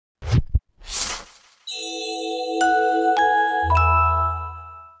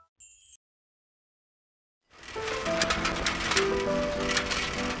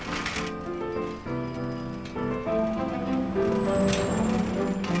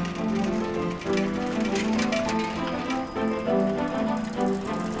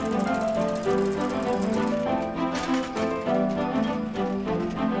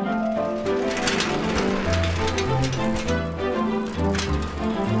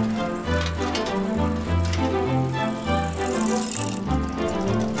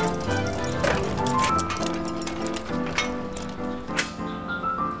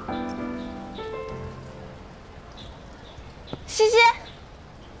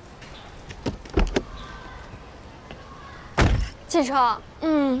汽车，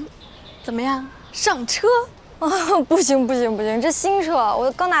怎么样？上车？不行，这新车我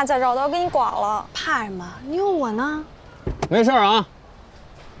刚拿驾照，都要给你剐了。怕什么？你有我呢。没事啊，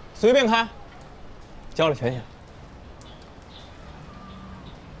随便开，交了全险。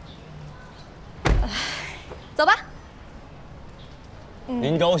走吧。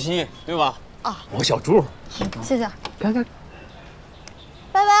林朝夕，对吧？啊，我小猪。谢谢。看。拜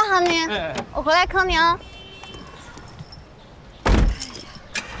拜，哈尼，我回来坑你啊。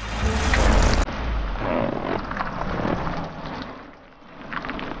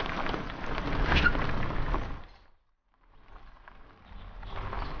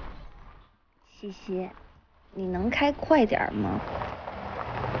西西，你能开快点吗？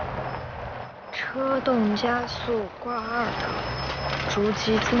车动加速挂2档，逐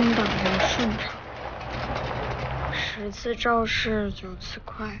级增档要顺畅，10次肇事9次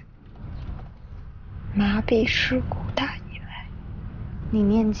快，麻痹事故大意外。你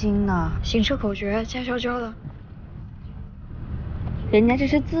念经呢？行车口诀加消交的。人家这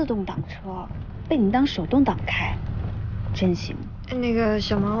是自动挡车，被你当手动挡开，真行。那个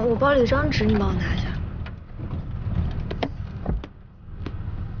小毛，我包里有张纸，你帮我拿一下。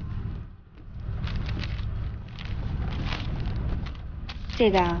这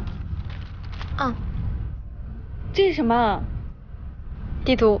个啊？这是什么？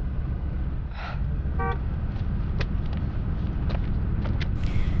地图。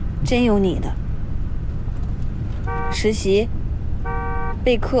真有你的！实习、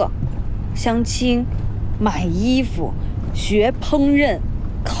备课、相亲、买衣服、学烹饪、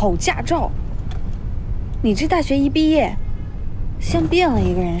考驾照。你这大学一毕业，像变了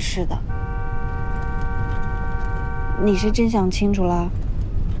一个人似的。你是真想清楚了？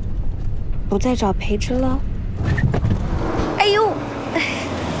不再找培之了？哎呦！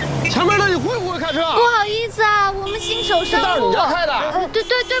前面的你会不会开车？不好意思啊，我们新手上路。这道是你家开的？对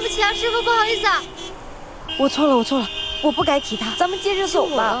不起啊，师傅，不好意思啊。我错了，我不该提他。咱们接着走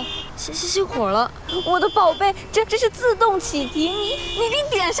吧。熄火了，我的宝贝，这是自动启停，你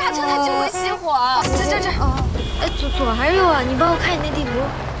点刹车它就会熄火。这。哎，左还是右啊？你帮我看你那地图。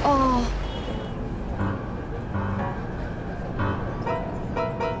哦。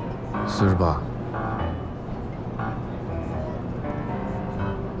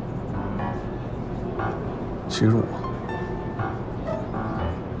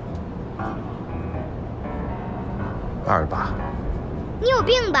 你有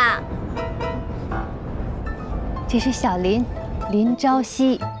病吧？这是小林，林朝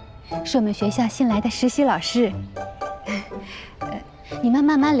夕，是我们学校新来的实习老师。你们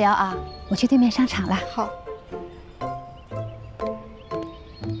慢慢聊啊，我去对面商场了。好。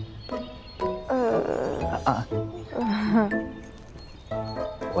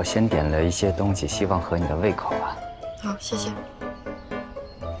 我先点了一些东西，希望合你的胃口啊。好，谢谢。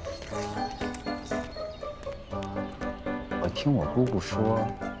我听我姑姑说，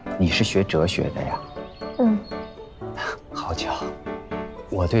你是学哲学的呀？好巧，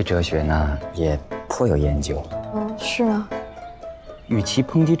我对哲学呢也颇有研究。是吗？与其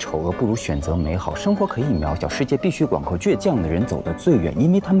抨击丑恶，不如选择美好。生活可以渺小，世界必须广阔。倔强的人走得最远，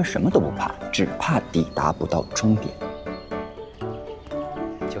因为他们什么都不怕，只怕抵达不到终点。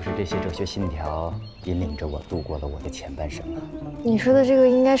就是这些哲学信条引领着我度过了我的前半生啊。你说的这个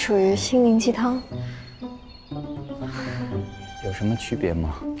应该属于心灵鸡汤。有什么区别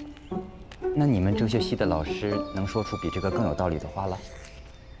吗？那你们哲学系的老师能说出比这个更有道理的话了？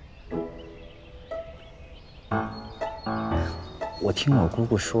我听我姑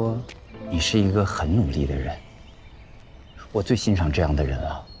姑说，你是一个很努力的人。我最欣赏这样的人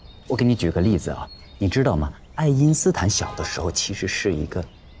了。我给你举个例子啊，你知道吗？爱因斯坦小的时候其实是一个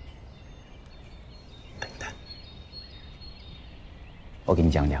笨蛋。我给你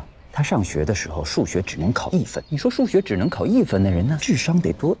讲讲，他上学的时候数学只能考1分。你说数学只能考1分的人呢，智商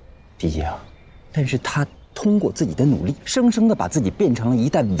得多低呀？但是他通过自己的努力，生生的把自己变成了一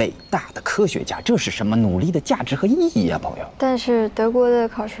代伟大的科学家。这是什么努力的价值和意义呀，朋友？但是德国的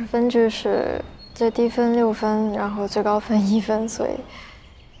考试分制是最低分6分，然后最高分1分，所以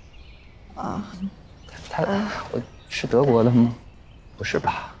我是德国的吗？不是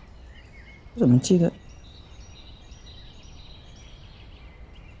吧？我怎么记得？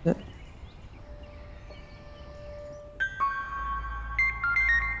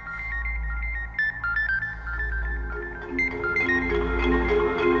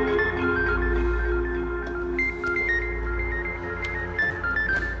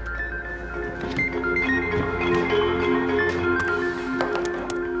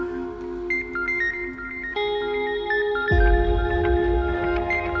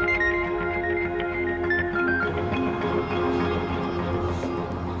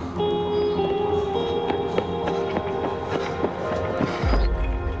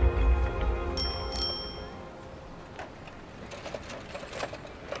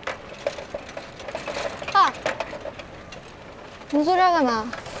你坐这儿干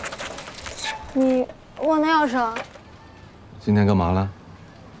嘛？你忘拿钥匙了？今天干嘛了？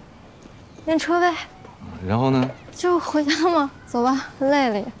验车呗。然后呢？就回家嘛，走吧，累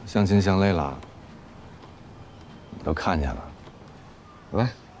了也。相亲相累了，都看见了。来，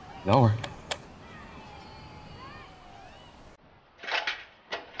聊会儿。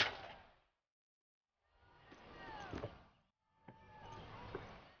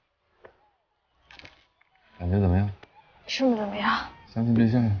感觉怎么样？是不怎么样？相亲对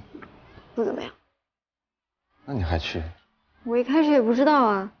象呀？不怎么样。那你还去？我一开始也不知道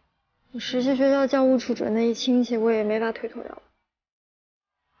啊，我实习学校教务处主任的一亲戚，我也没法推脱掉。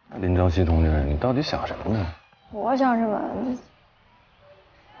林朝夕同志，你到底想什么呢？我想什么？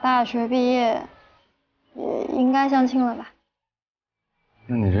大学毕业也应该相亲了吧？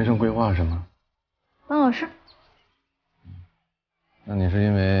那你人生规划是什么？当老师。那你是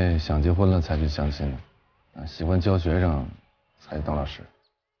因为想结婚了才去相亲的，喜欢教学生才去当老师？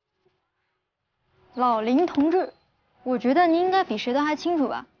老林同志，我觉得你应该比谁都还清楚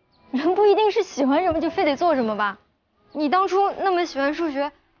吧？人不一定是喜欢什么就非得做什么吧？你当初那么喜欢数学，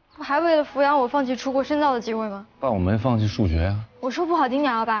不还为了抚养我放弃出国深造的机会吗？但我没放弃数学呀。我说不好听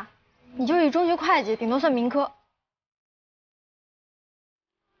点啊，爸，你就是中学会计，顶多算民科。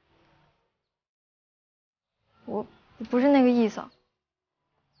我不是那个意思。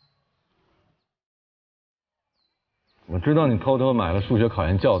我知道你偷偷买了数学考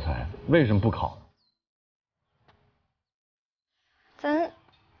研教材，为什么不考呢？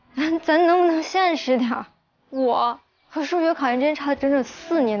咱能不能现实点？我和数学考研之间差了整整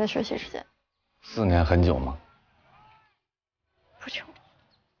4年的学习时间。4年很久吗？不久。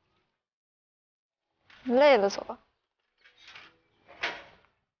累了，走吧。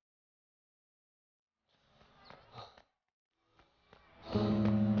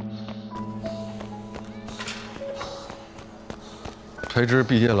裴之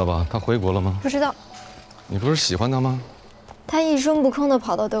毕业了吧？他回国了吗？不知道。你不是喜欢他吗？他一声不吭地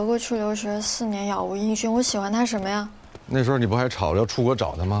跑到德国去留学，4年杳无音讯。我喜欢他什么呀？那时候你不还吵着要出国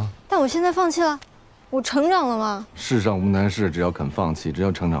找他吗？但我现在放弃了，我成长了吗？世上无难事，只要肯放弃，只要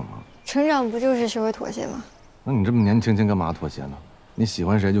成长吗？成长不就是学会妥协吗？那你这么年轻轻干嘛妥协呢？你喜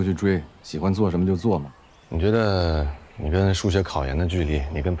欢谁就去追，喜欢做什么就做嘛。你觉得你跟数学考研的距离，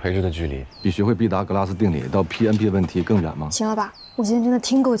你跟培植的距离，比学会毕达哥拉斯定理到 PNP 问题更远吗？行了吧，我今天真的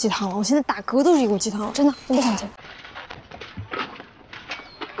听够鸡汤了，我现在打嗝都是一股鸡汤，真的，我不想听。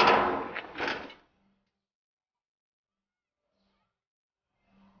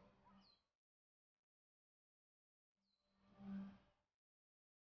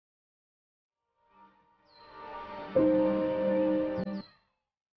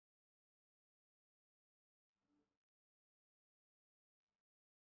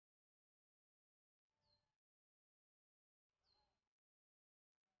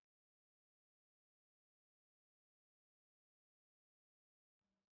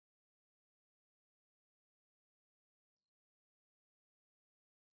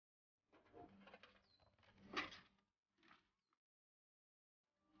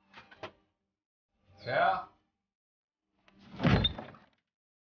谁啊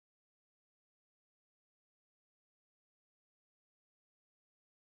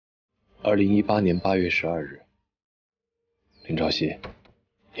？2018年8月12日，林朝夕，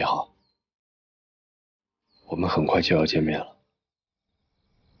你好，我们很快就要见面了。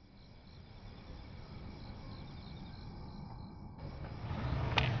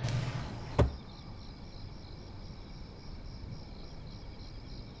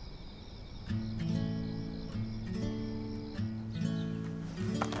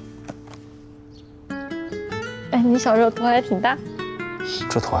哎，你小时候头还挺大。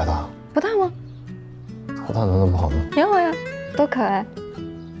这头还大？不大吗？头大能那么好吗？挺好呀，多可爱。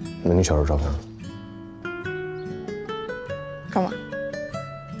那你小时候照片呢？干嘛？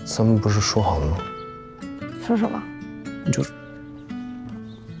咱们不是说好了吗？说什么？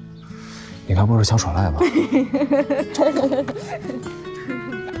你该不是想耍赖吧？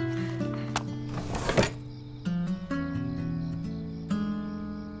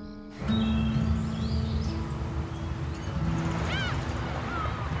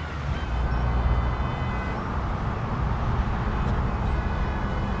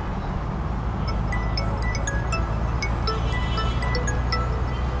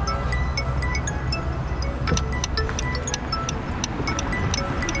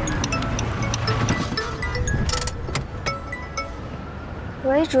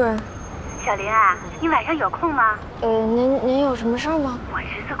喂，主任。小林啊，你晚上有空吗？您有什么事儿吗？我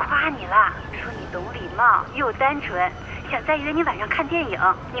侄子夸你了，说你懂礼貌又单纯，想再约你晚上看电影。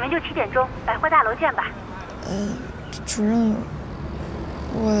你们就7点钟百货大楼见吧。主任，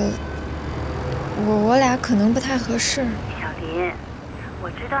我俩可能不太合适。小林，我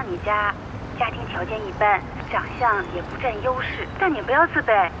知道你家庭条件一般，长相也不占优势，但你不要自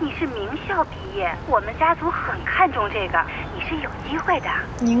卑，你是名校毕业，我们家族很看重这个，你是有机会的。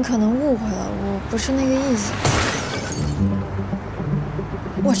您可能误会了，我不是那个意思。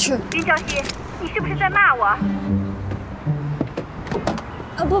我去，林朝夕，你是不是在骂我？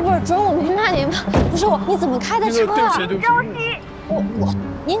不，主任，我没骂您，不是我，你怎么开的车啊？林朝夕，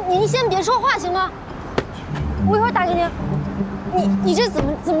您先别说话行吗？我一会儿打给您。你这怎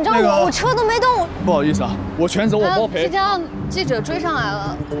么着？我车都没动。不好意思啊，我全责，我包赔。即将记者追上来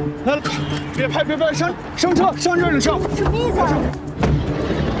了。来了，别拍，上车，上热上。什么意思啊？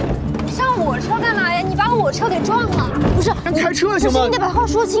你上我车干嘛呀？你把我车给撞了？不是，开车行吗？你得把话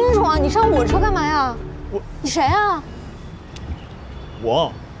说清楚啊！你上我车干嘛呀？你谁啊？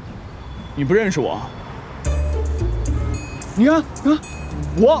你不认识我？你看，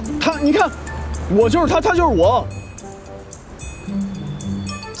他，你看，我就是他，他就是我。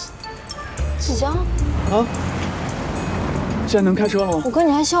季江啊！现在能开车了吗？我跟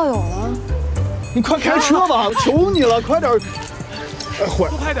你还校友了。你快开车吧，求你了，快点！多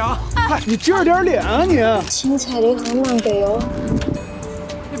拍点啊！快，你遮着点脸啊你！青菜梨和慢给油。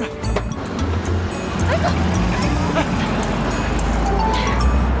那边。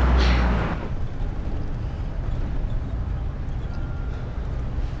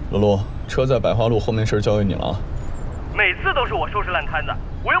露露，车在百花路后面，事交给你了啊。每次都是我收拾烂摊子，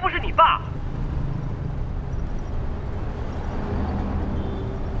我又不是你爸。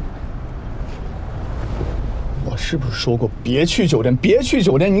我是不是说过别去酒店？别去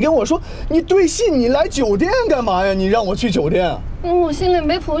酒店！你跟我说你对戏，你来酒店干嘛呀？你让我去酒店？我心里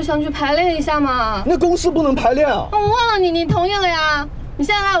没谱，想去排练一下嘛。那公司不能排练啊！我忘了你同意了呀？你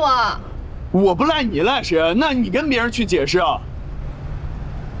现在赖我？我不赖你赖谁？那你跟别人去解释啊！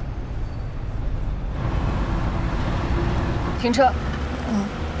停车。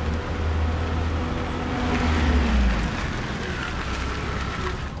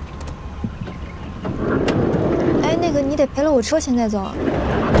那个你得赔了我车钱再走。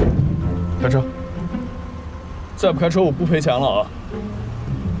开车。再不开车我不赔钱了啊！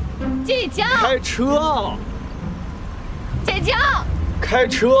季江，开车！季江，开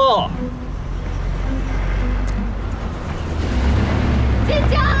车！季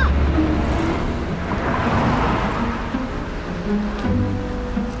江！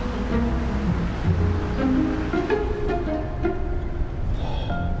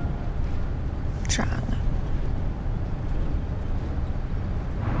渣男。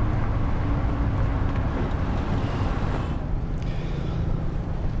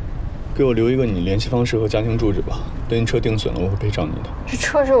给我留一个你联系方式和家庭住址吧。等你车定损了，我会赔偿你的。这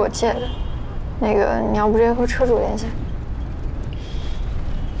车是我借的，那个你要不直接和车主联系？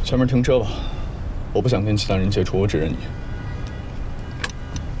前面停车吧，我不想跟其他人接触，我只认你。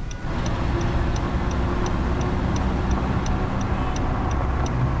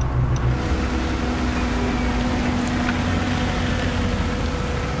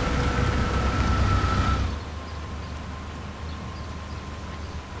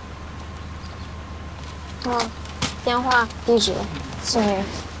电话、地址、姓名。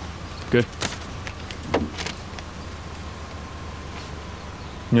给。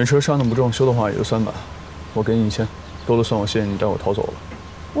你的车伤得不重，修的话也就300，我给你1000，多了算我谢谢你带我逃走了。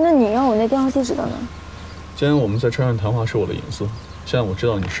那你要我那电话地址干嘛？今天我们在车上谈话是我的隐私，现在我知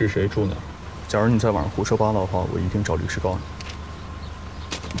道你是谁，住哪。假如你在网上胡说八道的话，我一定找律师告你。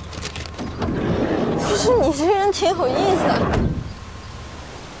不是你这人挺有意思的。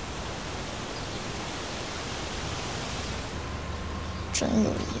真有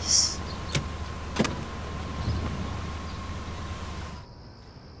意思。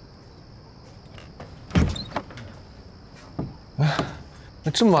哎，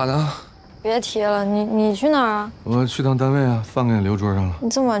那这么晚呢？别提了，你去哪儿啊？我去趟单位啊，饭给你留桌上了。你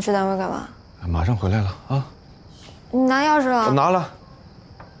这么晚去单位干嘛？马上回来了啊。你拿钥匙了？我拿了。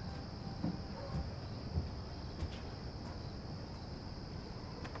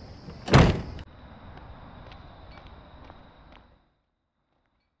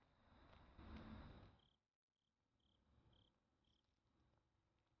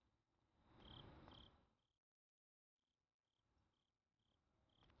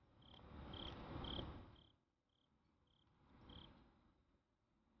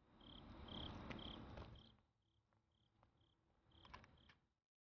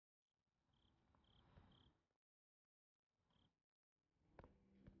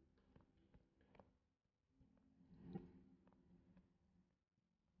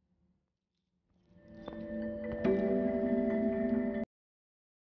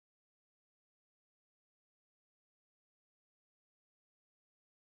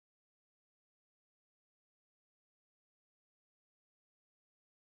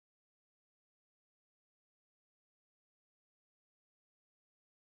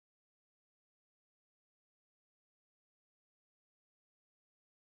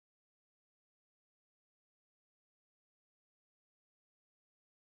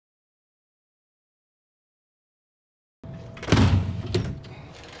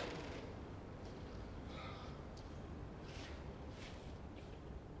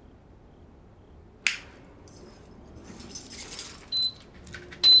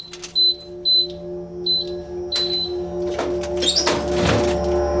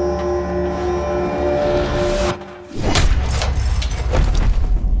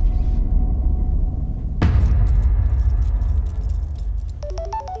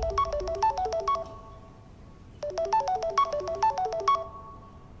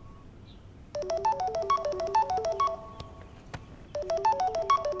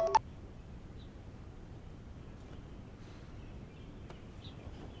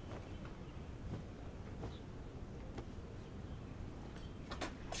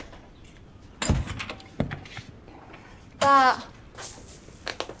了。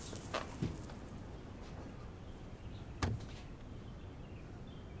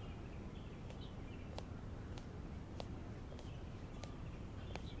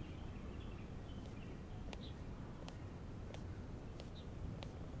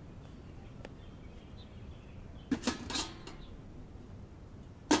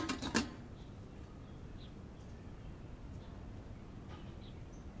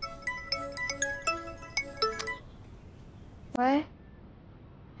喂，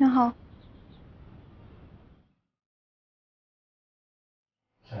您好。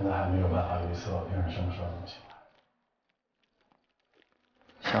现在还没有办法预测病人什么时候能醒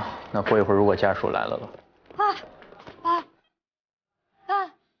来。行，那过一会儿如果家属来了吧。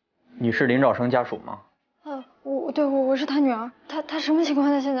你是林兆生家属吗？我是他女儿。他什么情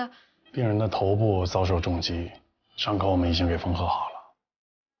况呢？现在？病人的头部遭受重击，伤口我们已经给缝合好了，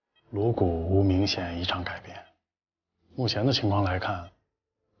颅骨无明显异常改变。目前的情况来看，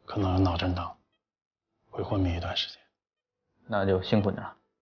可能有脑震荡，会昏迷一段时间。那就辛苦你了。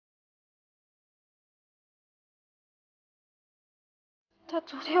他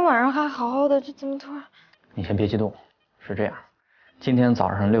昨天晚上还好好的，这怎么突然？你先别激动，是这样，今天早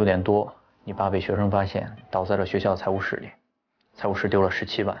上6点多，你爸被学生发现倒在了学校财务室里，财务室丢了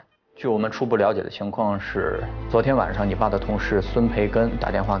17万。据我们初步了解的情况是，昨天晚上你爸的同事孙培根打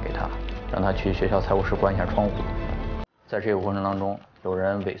电话给他，让他去学校财务室关一下窗户。在这个过程当中，有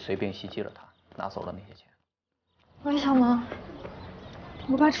人尾随并袭击了他，拿走了那些钱。喂，小萌，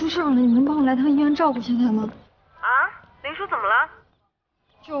我爸出事了，你能帮我来趟医院照顾一下他吗？啊，林叔怎么了？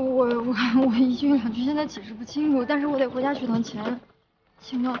就我1句2句现在解释不清楚，但是我得回家取趟钱，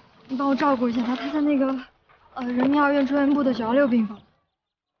行吗？你帮我照顾一下他，他在那个人民2院住院部的916病房。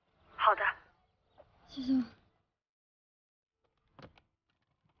好的，谢谢。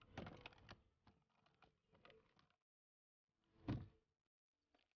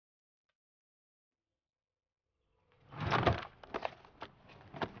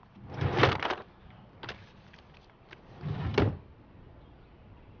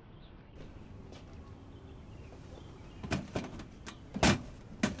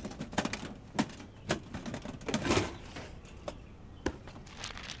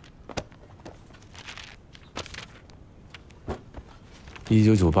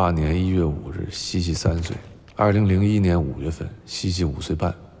1998年1月5日，西西3岁。2001年5月份，西西5岁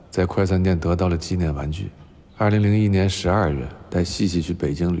半，在快餐店得到了纪念玩具。2001年12月，带西西去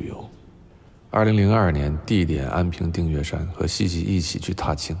北京旅游。2002年，地点安平定岳山，和西西一起去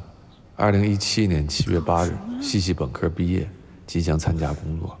踏青。2017年7月8日，西西本科毕业，即将参加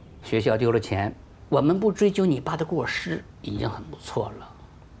工作。学校丢了钱，我们不追究你爸的过失，已经很不错了。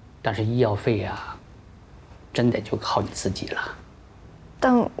但是医药费啊，真的就靠你自己了。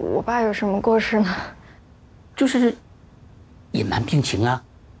但我爸有什么过失呢？就是隐瞒病情啊，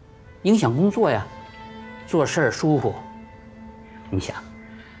影响工作呀，做事儿疏忽。你想，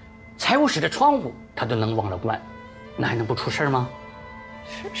财务室的窗户他都能忘了关，那还能不出事吗？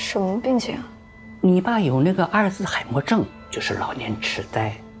什么病情啊？你爸有那个阿尔兹海默症，就是老年痴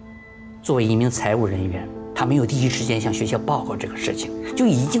呆。作为一名财务人员，他没有第一时间向学校报告这个事情，就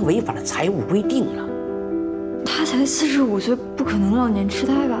已经违反了财务规定了。他才45岁，不可能老年痴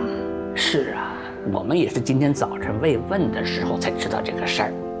呆吧？是啊，我们也是今天早晨慰问的时候才知道这个事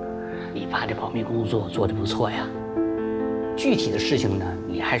儿。你爸这保密工作做得不错呀。具体的事情呢，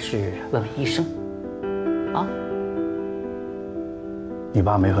你还是问问医生。啊？你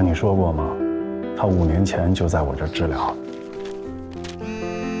爸没和你说过吗？他5年前就在我这儿治疗。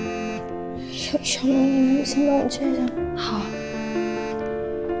小萌，你能先帮我check一下？好。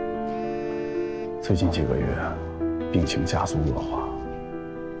最近几个月，病情加速恶化。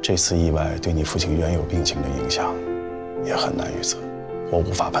这次意外对你父亲原有病情的影响，也很难预测。我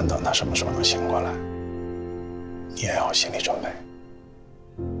无法判断他什么时候能醒过来，你也要有心理准备。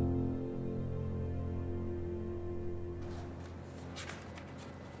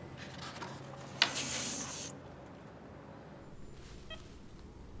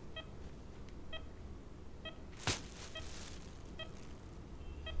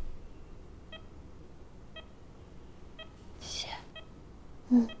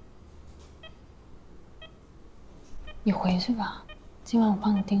你回去吧，今晚我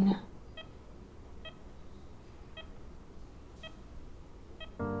帮你盯着。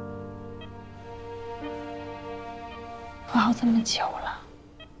我熬这么久了，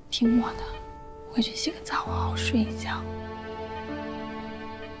听我的，回去洗个澡，好好睡一觉。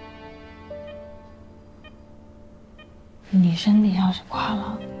你身体要是不好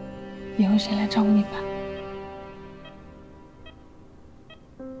了，以后谁来照顾你吧？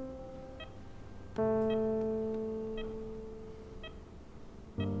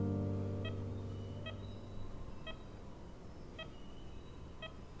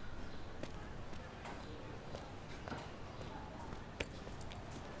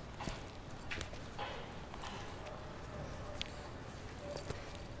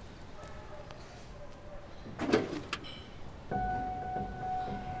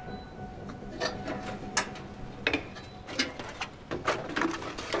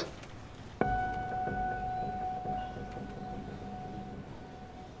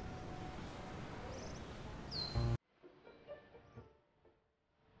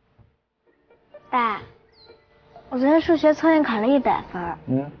爸，我昨天数学测验考了100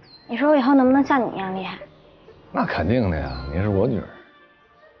分。你说我以后能不能像你一样厉害？那肯定的呀，你是我女儿。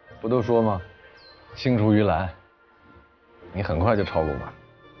不都说吗？青出于蓝。你很快就超过我。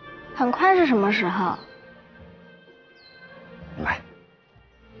很快是什么时候？来。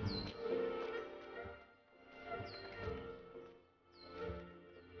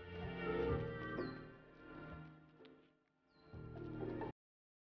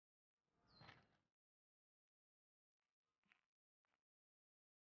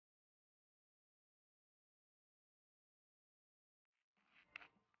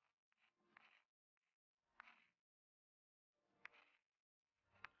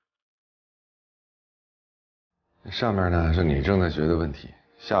上面呢是你正在学的问题，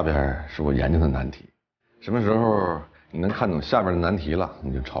下边是我研究的难题。什么时候你能看懂下面的难题了，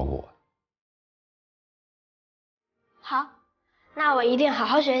你就超过我。好，那我一定好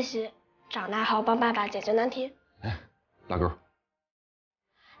好学习，长大后帮爸爸解决难题。哎，拉钩。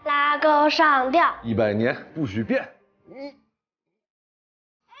拉钩上吊。100年不许变。哎，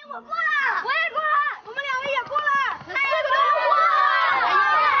我过了，我也过了，我们2位也过了。哎，我过了。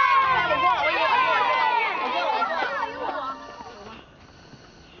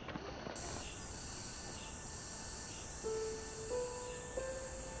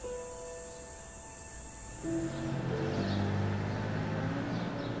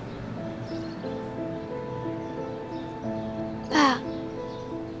爸，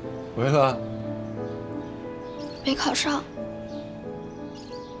回来了。没考上。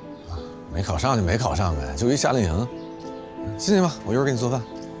没考上就没考上呗，就一夏令营。进去吧，我一会儿给你做饭。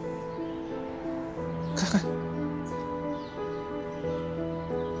快。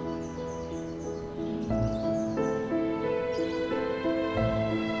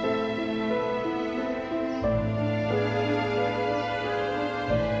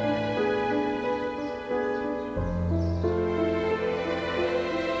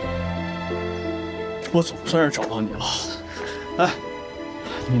我总算是找到你了。哎，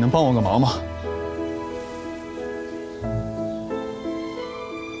你能帮我个忙吗？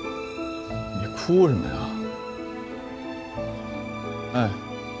你哭什么呀？哎，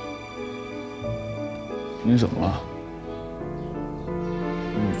你怎么了？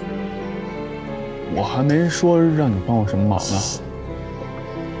我还没说让你帮我什么忙呢。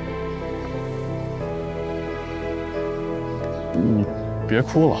你别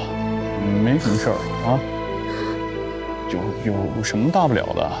哭了。没什么事儿啊，有什么大不了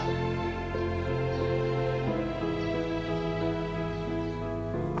的？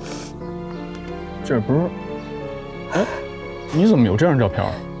这不是？哎，你怎么有这张照片？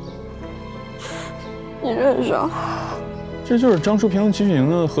你认识啊？这就是张淑平集训营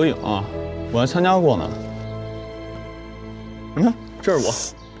的合影啊，我还参加过呢。你看，这是我，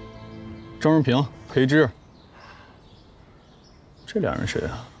张淑平、裴之，这俩人谁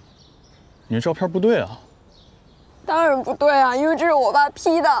啊？你这照片不对啊！当然不对啊，因为这是我爸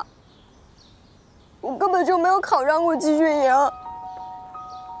P 的，我根本就没有考上过集训营，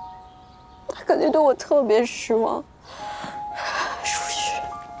他肯定对我特别失望。数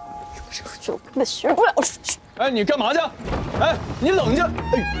学，我根本学不了数学。哎，你干嘛去？哎，你冷静，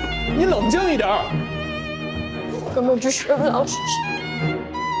哎，你冷静一点。我根本就学不了数学。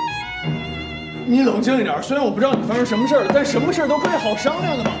你冷静一点，虽然我不知道你发生什么事儿，但什么事儿都可以好商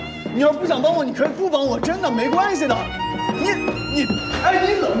量的嘛。你要是不想帮我，你可以不帮我，真的没关系的。哎，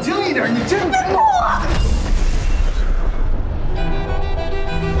你冷静一点，你真别动啊！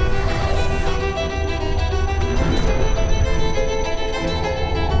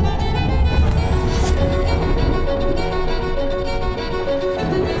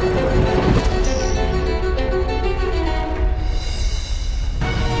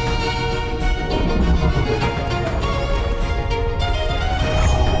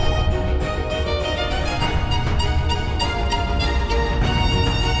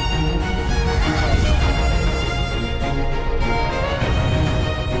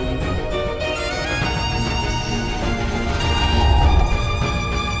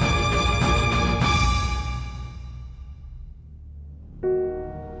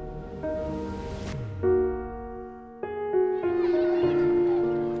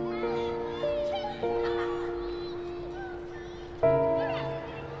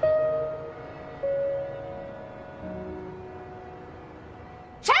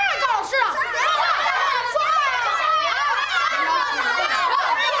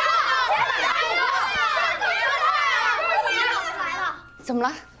怎么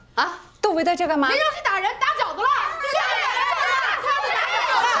了？啊，都围在这干嘛？林朝夕打人，打饺子了！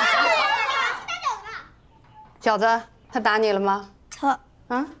饺子，他打你了吗？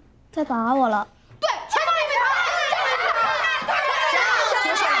他打我了。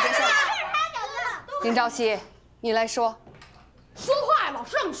林朝夕，你来说。说话呀，老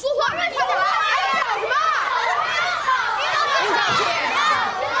师让你说话。快点来！吵什么？林朝夕，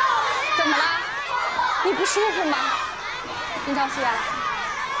怎么了？你不舒服吗？林朝夕啊，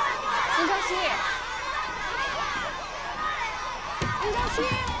林朝夕，林朝夕。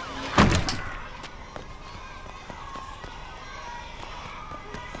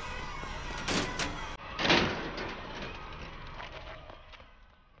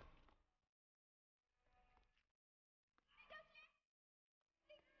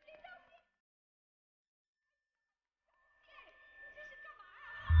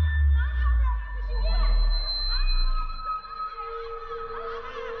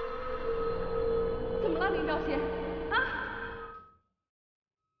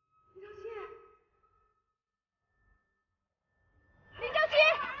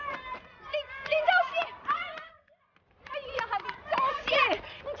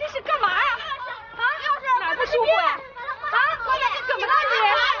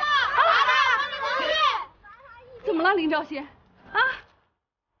 林朝夕，啊，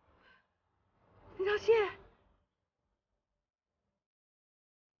林朝夕，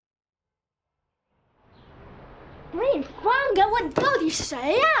不是你放开我！你到底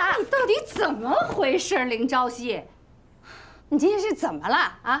谁呀？你到底怎么回事，林朝夕？你今天是怎么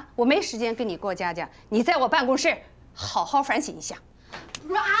了啊？我没时间跟你过家家，你在我办公室好好反省一下。不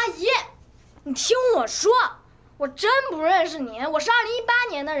是阿姨，你听我说，我真不认识你，我是2018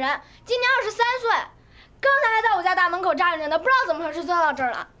年的人，今年23岁。 刚才还在我家大门口站着呢，不知道怎么回事钻到这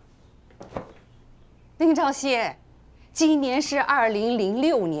儿了。林朝夕，今年是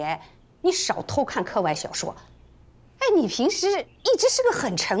2006年，你少偷看课外小说。哎，你平时一直是个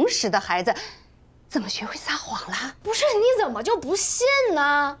很诚实的孩子，怎么学会撒谎了？不是，你怎么就不信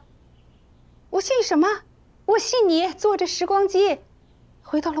呢？我信什么？我信你坐着时光机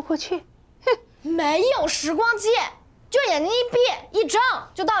回到了过去。哼，没有时光机，就眼睛一闭一睁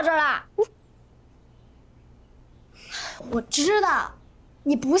就到这儿了。 我知道，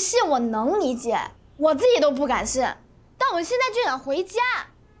你不信我能理解，我自己都不敢信，但我现在就想回家。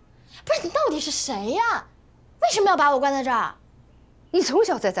不是你到底是谁呀？为什么要把我关在这儿？你从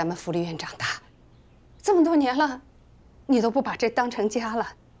小在咱们福利院长大，这么多年了，你都不把这当成家了，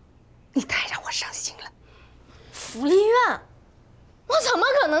你太让我伤心了。福利院？我怎么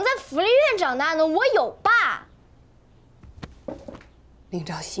可能在福利院长大呢？我有爸。林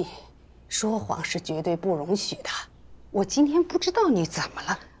朝夕，说谎是绝对不容许的。 我今天不知道你怎么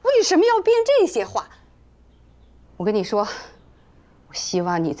了，为什么要编这些话？我跟你说，我希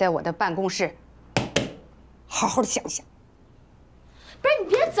望你在我的办公室好好的想想。不是你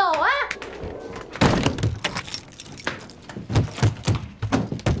别走啊！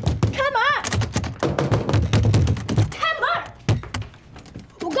开门！开门！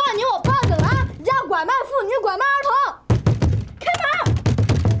我告诉你，我报警了啊！你这样拐卖妇女、拐卖儿童！开门！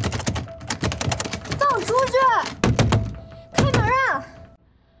放我出去！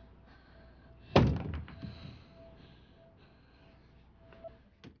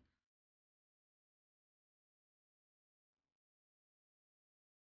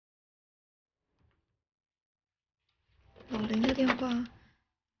 老林的电话。您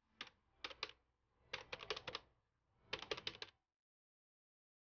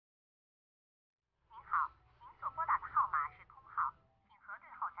好，您所拨打的号码是空号，请核对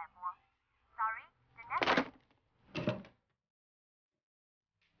后再拨。Sorry, the network.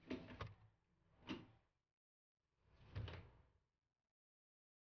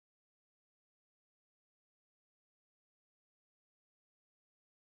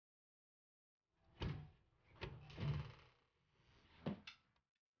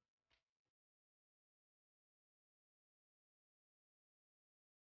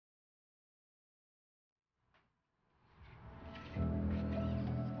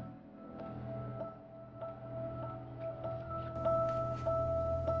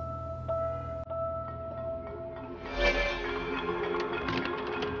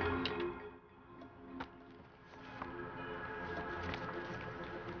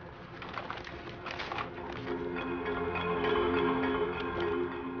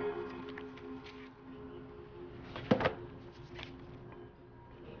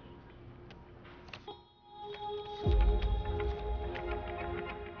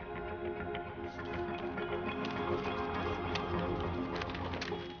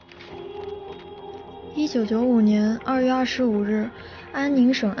 1995年2月25日，安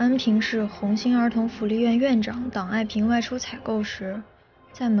宁省安平市红星儿童福利院院长党爱萍外出采购时，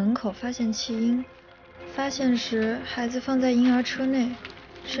在门口发现弃婴。发现时，孩子放在婴儿车内，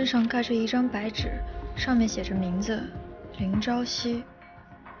身上盖着一张白纸，上面写着名字林朝夕。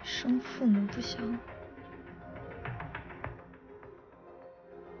生父母不详。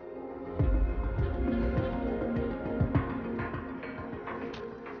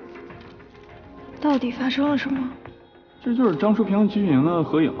到底发生了什么？这就是张淑平集训营的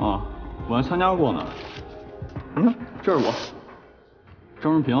合影啊，我还参加过呢。你看，这是我，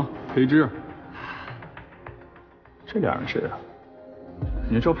张淑平、裴之。这俩人谁啊？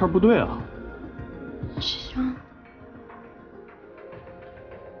你这照片不对啊。行，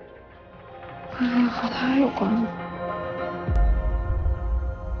看来和他有关吗？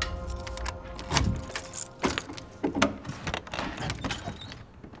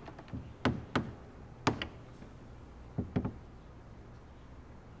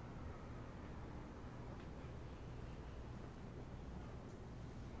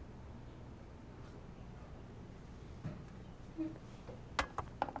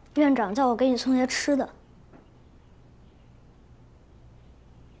院长叫我给你送些吃的。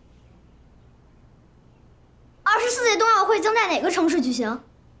24届冬奥会将在哪个城市举行？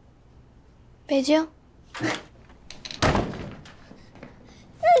北京。自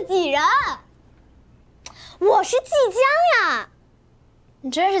己人。我是即将呀。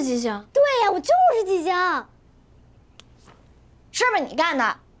你真是即将？对呀，我就是即将。是不是你干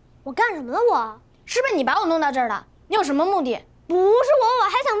的？我干什么了？我是不是你把我弄到这儿的？你有什么目的？不是我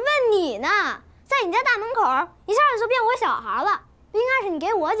还想问你呢。在你家大门口，一下子就变我小孩了，不应该是你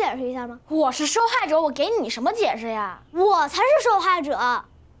给我解释一下吗？我是受害者，我给你什么解释呀？我才是受害者。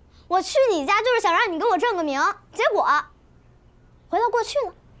我去你家就是想让你给我证个名，结果回到过去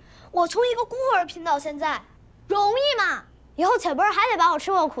了。我从一个孤儿拼到现在，容易吗？以后且不是还得把我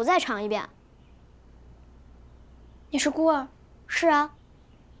吃过的苦再尝一遍。你是孤儿？是啊。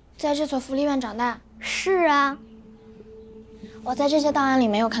在这所福利院长大？是啊。我在这些档案里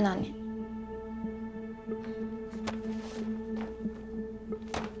没有看到你。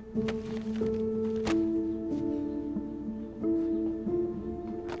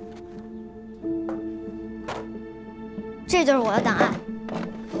这就是我的档案，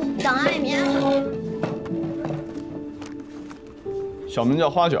档案里面。小名叫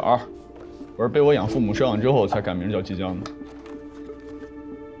花卷儿，我是被我养父母收养之后才改名叫即将的。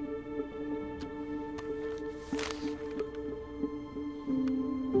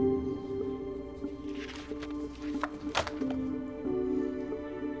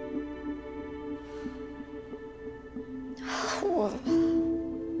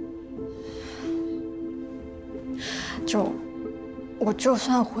我就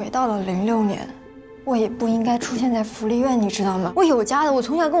算回到了06年，我也不应该出现在福利院，你知道吗？我有家的，我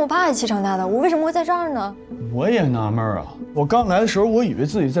从小跟我爸一起长大的，我为什么会在这儿呢？我也纳闷啊，我刚来的时候，我以为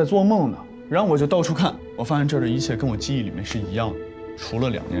自己在做梦呢，然后我就到处看，我发现这儿的一切跟我记忆里面是一样的，除了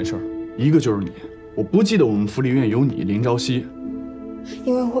2件事，一个就是你，我不记得我们福利院有你林朝夕，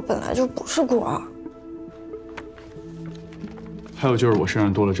因为我本来就不是孤儿。还有就是我身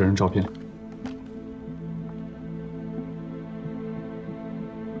上多了这张照片。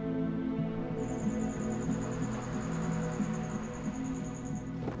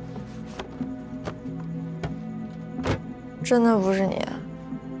真的不是你？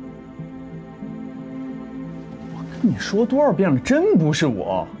我跟你说多少遍了，真不是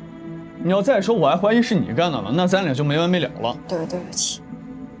我。你要再说我还怀疑是你干的了，那咱俩就没完没了了。对不起。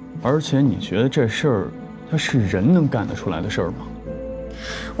而且你觉得这事儿，它是人能干得出来的事儿吗？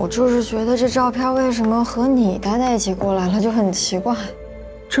我就是觉得这照片为什么和你待在一起过来了就很奇怪。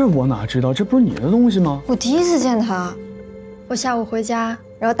这我哪知道？这不是你的东西吗？我第一次见他，我下午回家，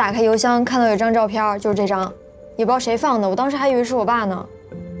然后打开邮箱看到有张照片，就是这张。也不知道谁放的，我当时还以为是我爸呢。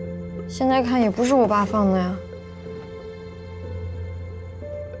现在看也不是我爸放的呀。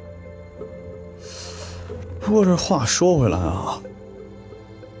不过这话说回来啊，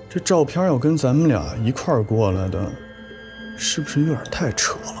这照片要跟咱们俩一块儿过来的，是不是有点太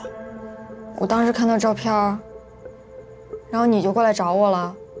扯了？我当时看到照片，然后你就过来找我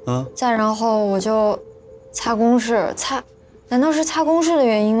了，再然后我就擦公式，难道是擦公式的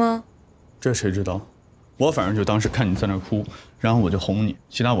原因吗？这谁知道？我反正就当时看你在那哭，然后我就哄你，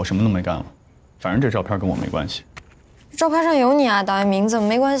其他我什么都没干了。反正这照片跟我没关系。照片上有你啊，打名字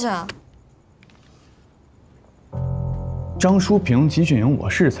没关系啊。张淑平集训营我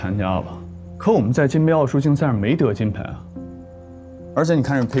是参加了，可我们在金杯奥数竞赛上没得金牌啊。而且你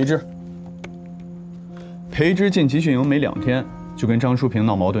看这裴之进集训营没2天就跟张淑平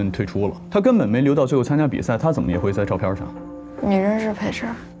闹矛盾退出了，他根本没留到最后参加比赛，他怎么也会在照片上？你认识裴之？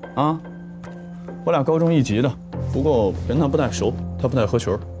啊，我俩高中一级的，不过跟他不太熟，他不太合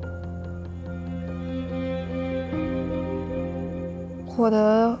群。获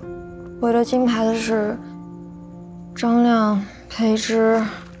得金牌的是张亮、裴之、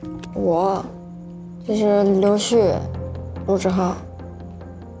我就是刘旭、陆志浩。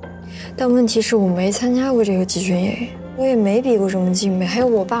但问题是我没参加过这个集训营，我也没比过什么劲美。还有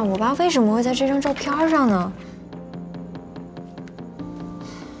我爸为什么会在这张照片上呢？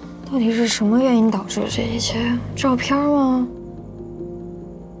到底是什么原因导致这一切？照片吗？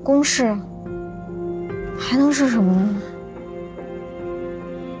公式？还能是什么呢？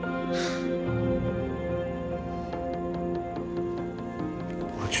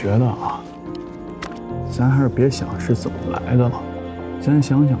我觉得啊，咱还是别想是怎么来的了，咱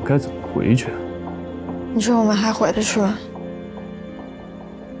想想该怎么回去。你说我们还回得去吗？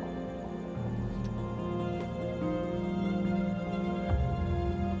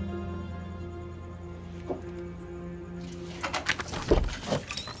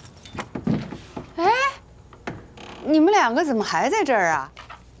你们两个怎么还在这儿啊？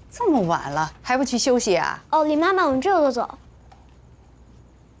这么晚了还不去休息啊？哦，李妈妈，我们这就走。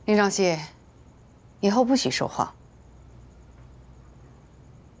林朝夕，以后不许说谎。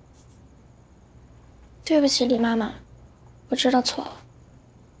对不起，李妈妈，我知道错了。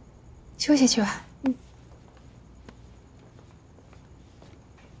休息去吧。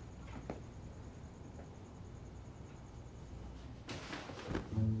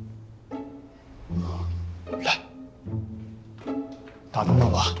打灯了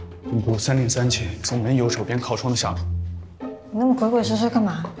吧？你给我3令3请，从门右手边靠窗的下铺。你那么鬼鬼祟祟干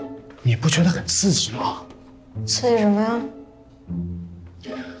嘛？你不觉得很刺激吗？刺激什么呀？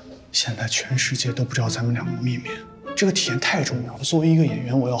现在全世界都不知道咱们两个的秘密，这个体验太重要了。作为一个演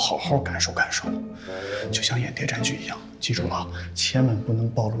员，我要好好感受感受，就像演谍战剧一样。记住了，千万不能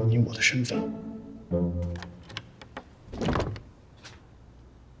暴露你我的身份。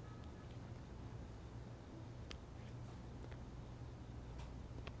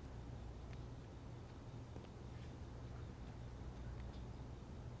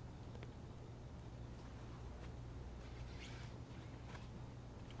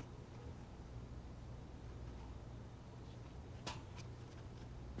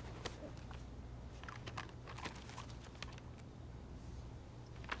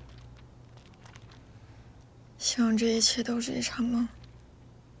希望这一切都是一场梦，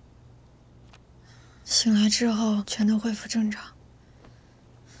醒来之后全都恢复正常。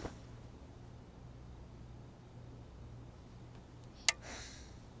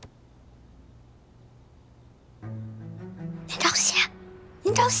林朝夕，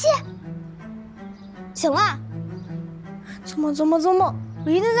林朝夕，醒了！做梦！我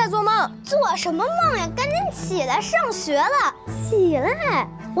一定在做梦。做什么梦呀？赶紧起来，上学了！起来！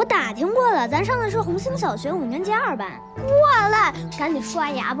我打听过了，咱上的是红星小学5年级2班。过来，赶紧刷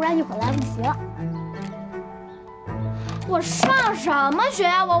牙，不然一会儿来不及了。我上什么学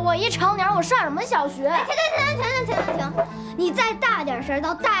呀？我一成年，我上什么小学？停！你再大点声，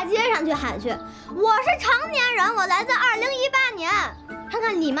到大街上去喊去。我是成年人，我来自2018年。看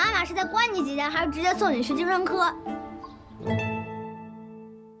看李妈妈是在关你几天，还是直接送你去精神科？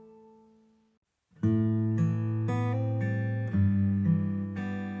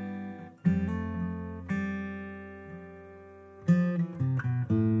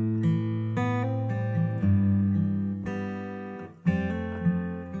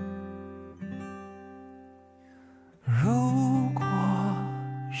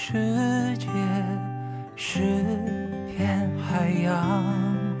世界是片海洋，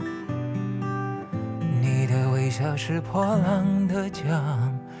你的微笑是波浪的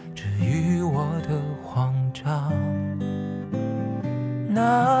桨，治愈我的慌张。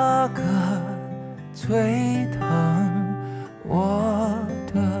那个最疼我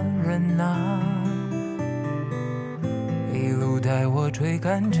的人啊，一路带我追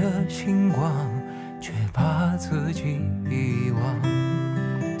赶着星光，却把自己遗忘。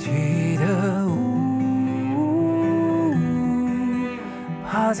记得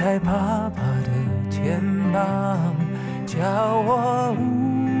趴在爸爸的肩膀，叫我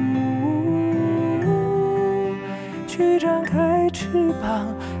去张开翅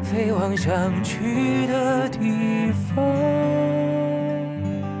膀，飞往想去的地方。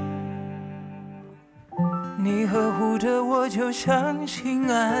你呵护着我，就像心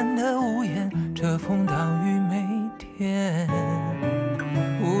安的屋檐，遮风挡雨每天。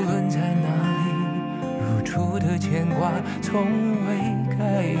无论在哪里，如初的牵挂从未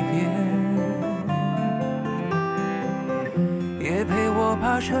改变，也陪我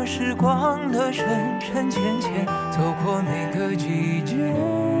跋涉时光的深深浅浅，走过每个季节。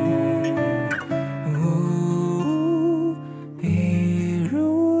一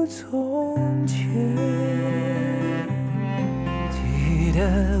如从前，记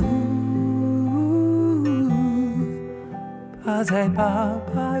得趴在爸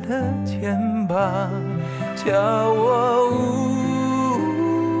爸的肩膀，叫我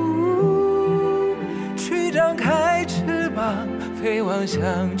去张开翅膀，飞往想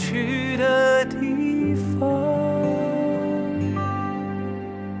去的地方，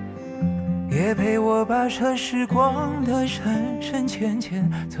也陪我跋涉时光的深深浅浅，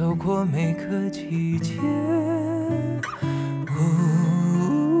走过每个季节。